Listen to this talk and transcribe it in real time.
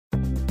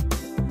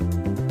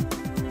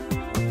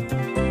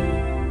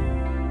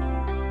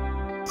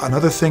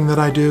Another thing that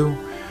I do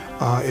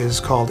is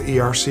called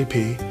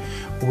ERCP,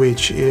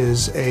 which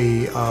is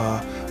a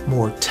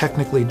more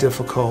technically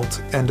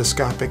difficult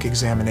endoscopic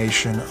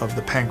examination of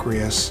the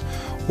pancreas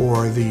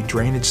or the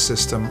drainage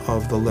system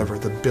of the liver,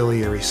 the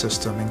biliary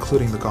system,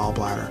 including the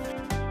gallbladder.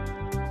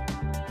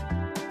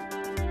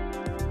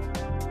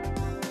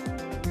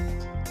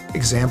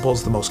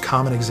 Examples, the most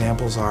common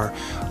examples are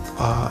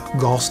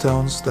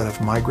gallstones that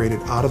have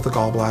migrated out of the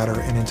gallbladder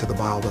and into the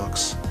bile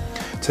ducts.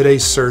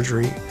 Today's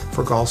surgery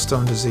for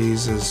gallstone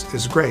disease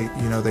is great.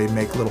 You know, they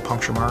make little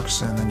puncture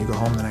marks and then you go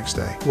home the next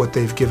day. What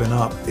they've given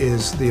up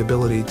is the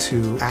ability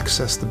to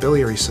access the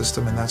biliary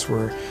system, and that's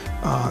where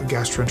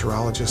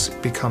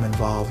gastroenterologists become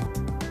involved.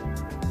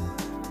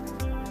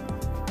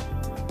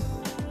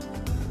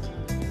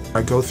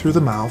 I go through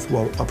the mouth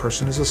while a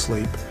person is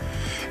asleep,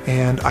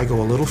 and I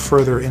go a little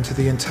further into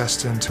the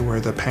intestine to where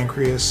the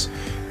pancreas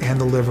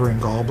and the liver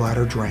and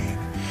gallbladder drain,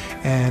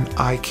 and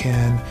I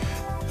can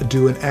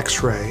do an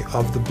x-ray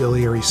of the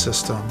biliary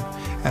system,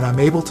 and I'm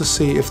able to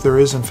see if there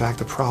is in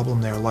fact a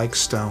problem there, like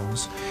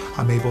stones.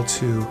 I'm able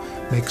to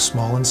make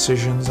small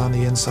incisions on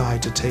the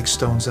inside to take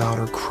stones out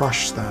or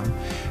crush them,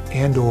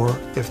 and or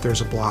if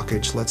there's a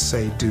blockage, let's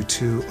say due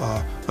to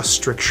a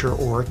stricture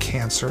or a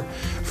cancer,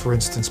 for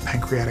instance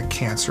pancreatic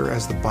cancer,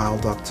 as the bile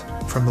duct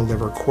from the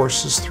liver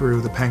courses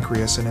through the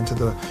pancreas and into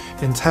the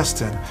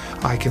intestine,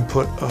 I can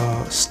put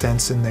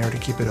stents in there to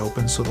keep it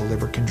open so the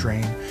liver can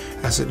drain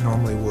as it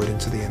normally would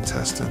into the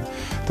intestine.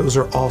 Those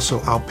are also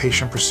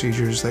outpatient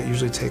procedures that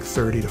usually take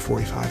 30 to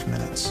 45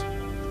 minutes.